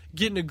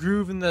get in a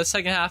groove in the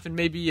second half and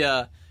maybe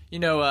at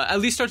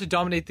least start to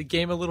dominate the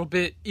game a little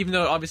bit, even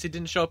though it obviously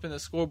didn't show up in the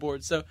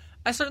scoreboard. So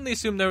I certainly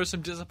assume there was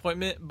some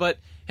disappointment. But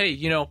hey,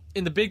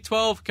 in the Big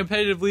 12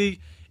 competitive league,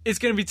 it's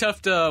going to be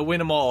tough to win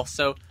them all.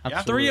 So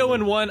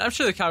 3-0-1. I'm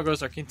sure the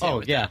Cowgirls are content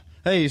with that.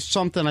 Hey,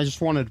 something I just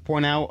wanted to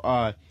point out.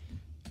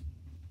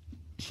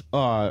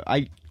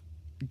 I'm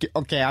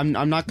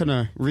not going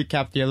to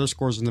recap the other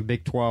scores in the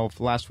Big 12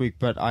 last week,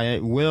 but I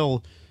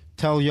will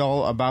tell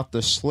y'all about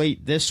the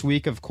slate this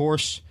week. Of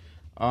course,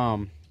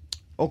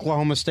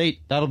 Oklahoma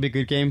State, that'll be a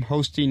good game,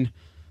 hosting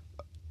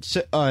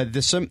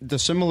the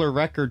similar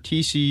record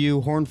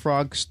TCU Horned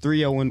Frogs,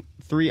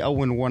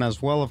 3-0-1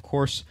 as well, of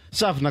course.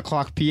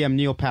 7:00 p.m.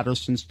 Neil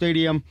Patterson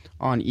Stadium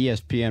on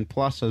ESPN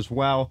Plus as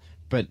well.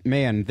 But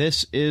man,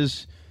 this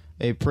is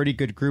a pretty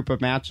good group of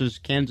matches.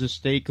 Kansas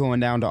State going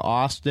down to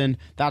Austin.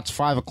 That's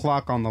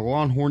 5:00 on the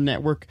Longhorn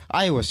Network.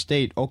 Iowa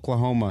State,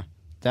 Oklahoma.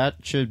 That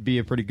should be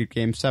a pretty good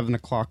game.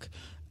 7:00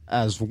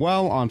 as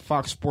well on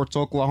Fox Sports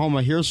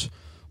Oklahoma. Here's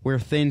where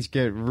things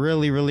get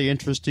really, really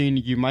interesting.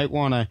 You might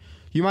want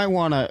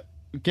to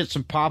get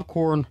some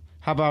popcorn.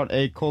 How about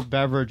a cold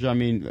beverage? I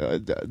mean,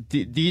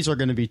 these are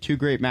going to be two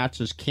great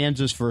matches.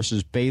 Kansas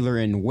versus Baylor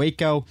in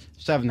Waco,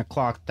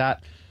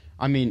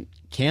 7:00.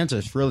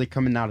 Kansas really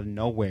coming out of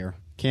nowhere.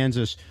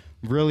 Kansas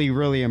really,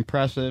 really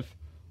impressive.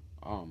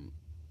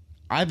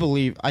 I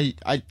believe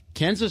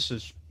Kansas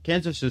is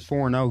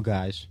 4-0,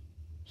 guys.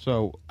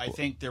 So I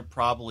think they're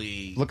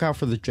probably look out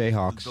for the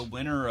Jayhawks. The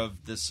winner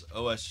of this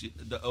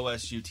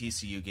OSU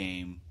TCU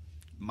game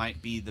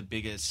might be the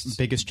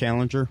biggest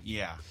challenger.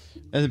 Yeah.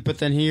 But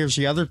then here's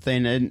the other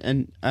thing,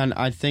 and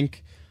I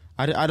think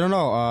I don't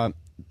know.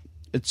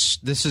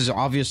 This is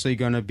obviously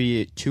going to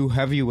be two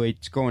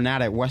heavyweights going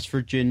at it. West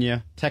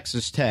Virginia,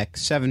 Texas Tech,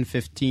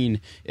 7:15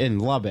 in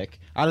Lubbock.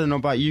 I don't know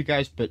about you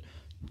guys, but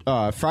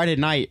Friday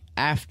night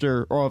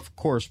after, or of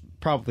course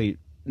probably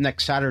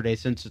next Saturday,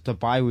 since it's a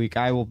bye week,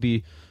 I will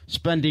be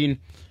spending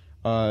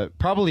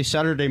probably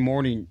Saturday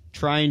morning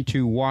trying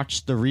to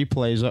watch the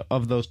replays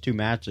of those two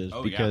matches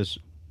because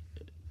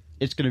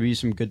it's going to be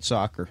some good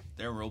soccer.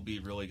 There will be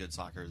really good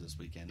soccer this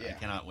weekend. Yeah. I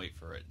cannot wait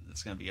for it.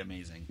 It's going to be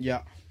amazing.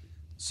 Yeah.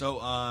 So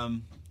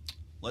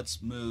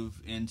let's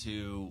move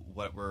into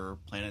what we're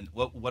planning.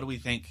 What do we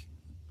think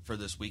for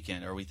this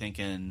weekend? Are we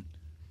thinking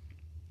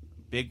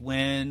big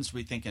wins? Are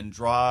we thinking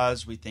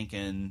draws? Are we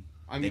thinking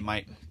they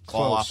might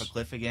fall off a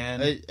cliff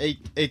again?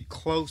 A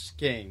close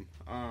game.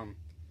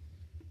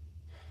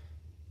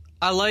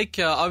 I like,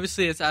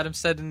 obviously, as Adam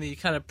said in the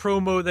kind of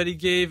promo that he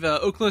gave,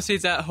 Oklahoma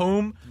State's at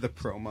home. The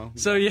promo.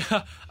 So,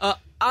 yeah,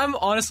 I'm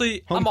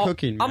honestly, I'm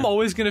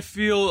always going to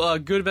feel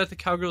good about the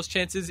Cowgirls'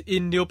 chances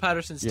in Neil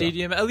Patterson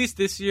Stadium, at least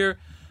this year.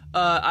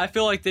 I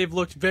feel like they've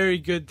looked very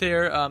good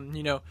there,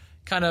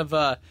 kind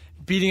of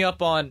beating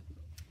up on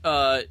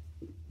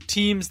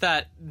teams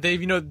that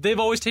they've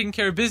always taken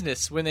care of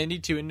business when they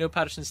need to in Neil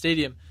Patterson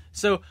Stadium.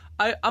 So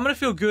I'm going to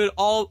feel good.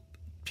 I'll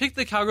pick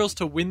the Cowgirls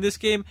to win this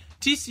game.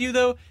 TCU,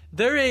 though,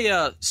 they're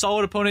a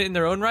solid opponent in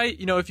their own right.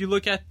 If you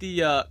look at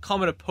the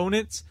common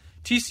opponents,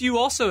 TCU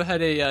also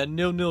had a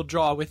 0-0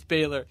 draw with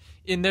Baylor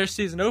in their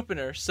season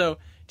opener. So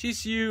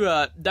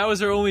TCU, that was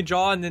their only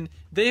draw, and then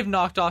they've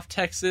knocked off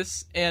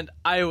Texas and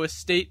Iowa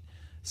State.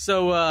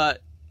 So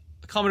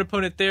common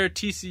opponent there,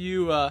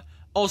 TCU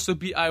also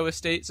beat Iowa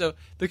State. So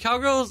the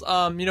Cowgirls,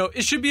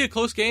 it should be a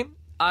close game.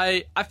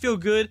 I feel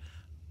good.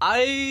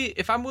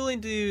 If I'm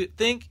willing to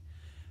think,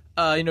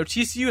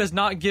 TCU has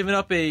not given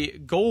up a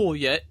goal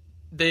yet.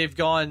 They've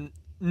gone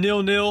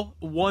 0-0,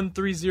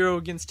 1-3-0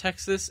 against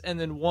Texas, and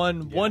then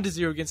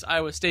 1-0 against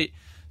Iowa State.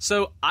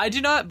 So I do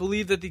not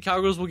believe that the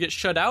Cowgirls will get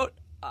shut out.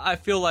 I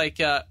feel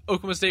like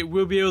Oklahoma State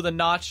will be able to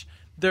notch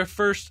their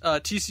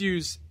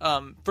TCU's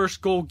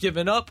first goal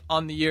given up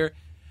on the year.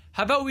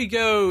 How about we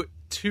go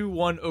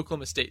 2-1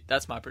 Oklahoma State?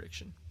 That's my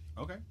prediction.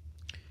 Okay.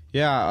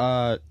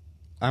 Yeah,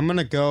 I'm going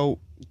to go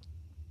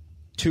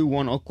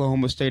 2-1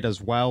 Oklahoma State as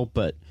well,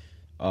 but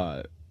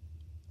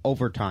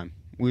overtime.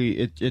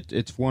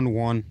 It's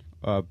 1-1.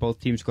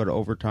 Both teams go to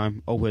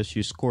overtime.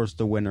 OSU scores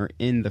the winner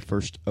in the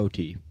first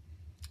OT.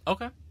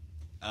 Okay.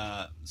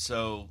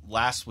 So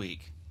last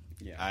week,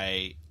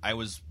 I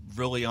was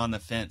really on the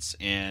fence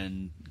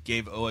and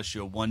gave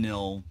OSU a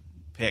 1-0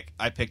 pick.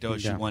 I picked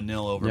OSU 1-0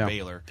 over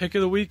Baylor. Pick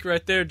of the week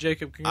right there,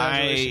 Jacob.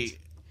 Congratulations.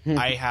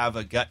 I have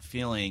a gut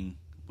feeling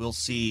we'll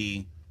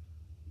see.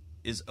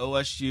 Is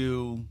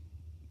OSU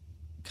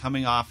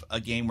coming off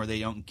a game where they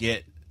don't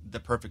get the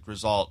perfect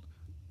result?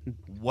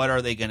 What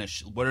are they going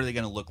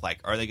to look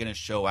like? Are they going to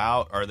show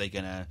out? Are they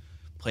going to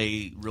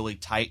play really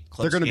tight,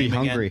 close? They're going to be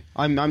hungry.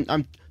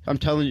 Again? I'm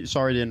telling you.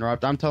 Sorry to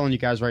interrupt. I'm telling you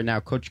guys right now.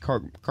 Coach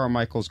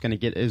Carmichael's going to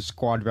get his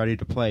squad ready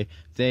to play.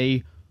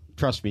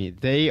 Trust me.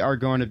 They're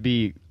going to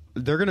be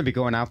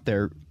going out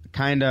there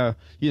kind of,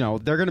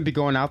 they're going to be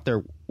going out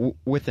there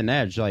with an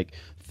edge, like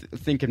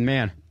thinking,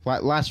 man,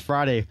 last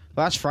Friday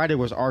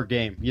was our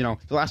game.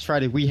 Last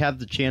Friday we had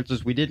the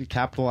chances, we didn't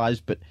capitalize,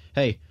 but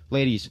hey,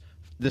 ladies,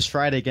 this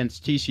Friday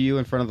against TCU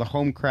in front of the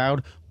home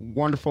crowd,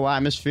 wonderful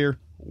atmosphere,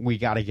 we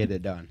got to get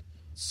it done.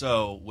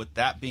 So, with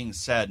that being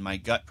said, my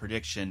gut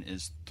prediction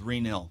is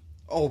 3-0.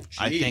 Oh, geez.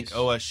 I think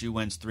OSU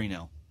wins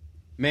 3-0.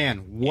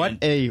 Man,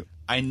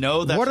 I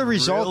know that's what a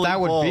result really that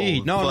would bold,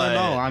 be. No.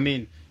 I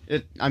mean,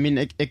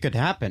 it could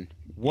happen.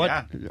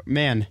 Yeah.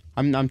 Man,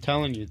 I'm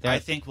telling you that. I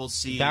think we'll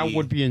see. That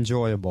would be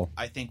enjoyable.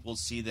 I think we'll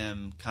see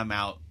them come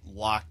out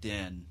locked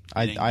in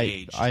I and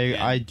engaged.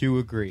 I do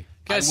agree.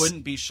 I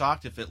wouldn't be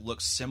shocked if it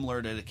looks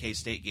similar to the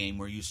K-State game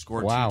where you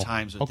score 2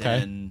 times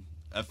within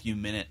a few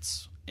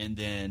minutes, and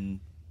then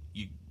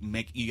you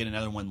get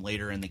another one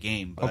later in the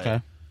game.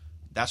 But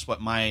that's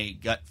what my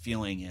gut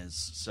feeling is,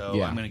 so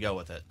I'm going to go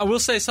with it. I will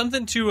say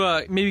something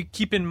to maybe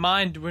keep in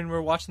mind when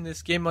we're watching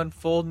this game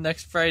unfold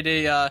next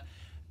Friday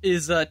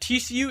is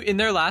TCU in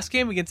their last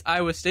game against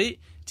Iowa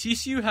State.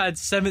 TCU had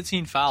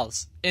 17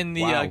 fouls in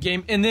the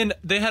game, and then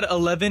they had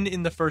 11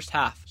 in the first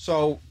half.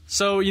 So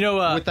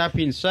with that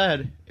being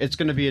said, it's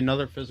going to be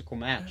another physical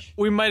match.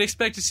 We might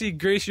expect to see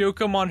Grace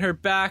Yoakum on her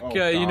back,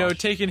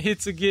 taking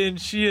hits again.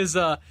 She is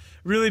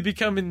really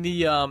becoming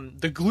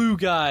the glue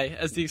guy,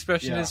 as the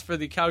expression is for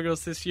the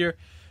Cowgirls this year.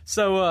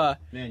 So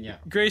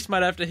Grace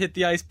might have to hit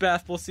the ice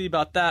bath. We'll see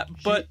about that.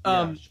 But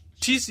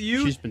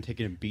TCU, she's been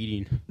taking a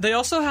beating. They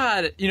also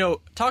had,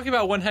 talking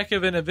about one heck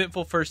of an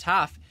eventful first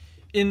half.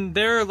 In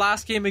their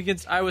last game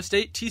against Iowa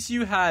State,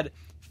 TCU had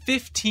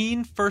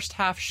 15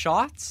 first-half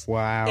shots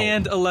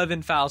and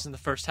 11 fouls in the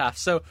first half.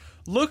 So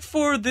look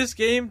for this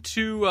game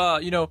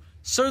to,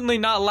 certainly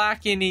not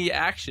lack any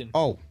action.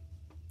 Oh,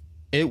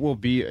 it will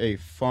be a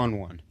fun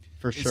one,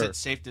 for sure. Is it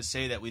safe to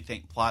say that we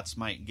think Plotz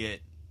might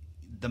get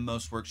the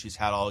most work she's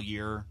had all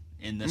year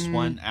in this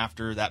one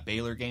after that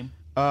Baylor game?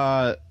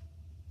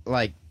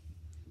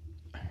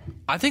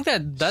 I think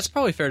that's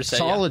probably fair to say.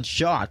 Solid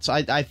shots,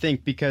 I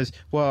think, because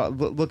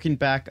looking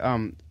back,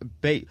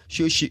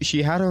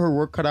 she had her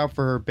work cut out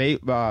for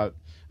her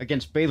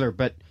against Baylor,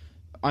 but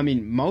I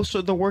mean most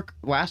of the work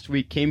last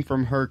week came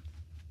from her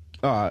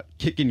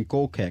kicking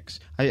goal kicks.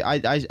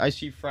 I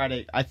see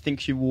Friday. I think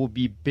she will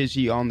be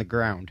busy on the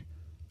ground.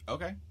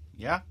 Okay,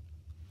 yeah.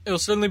 It'll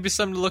certainly be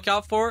something to look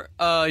out for.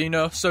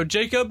 So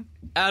Jacob,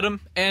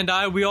 Adam, and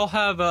I, we all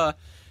have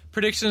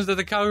predictions that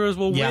the Cowgirls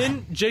will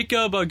win.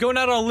 Jacob going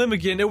out on a limb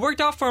again. It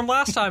worked out for him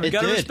last time. You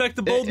got to respect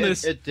the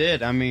boldness. It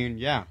did. I mean,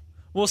 yeah.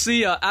 We'll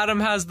see. Adam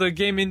has the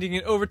game ending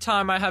in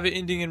overtime. I have it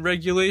ending in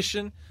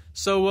regulation.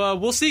 So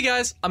we'll see,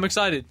 guys. I'm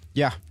excited.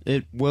 Yeah,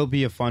 it will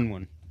be a fun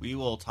one. We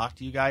will talk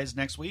to you guys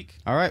next week.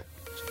 All right.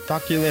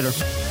 Talk to you later.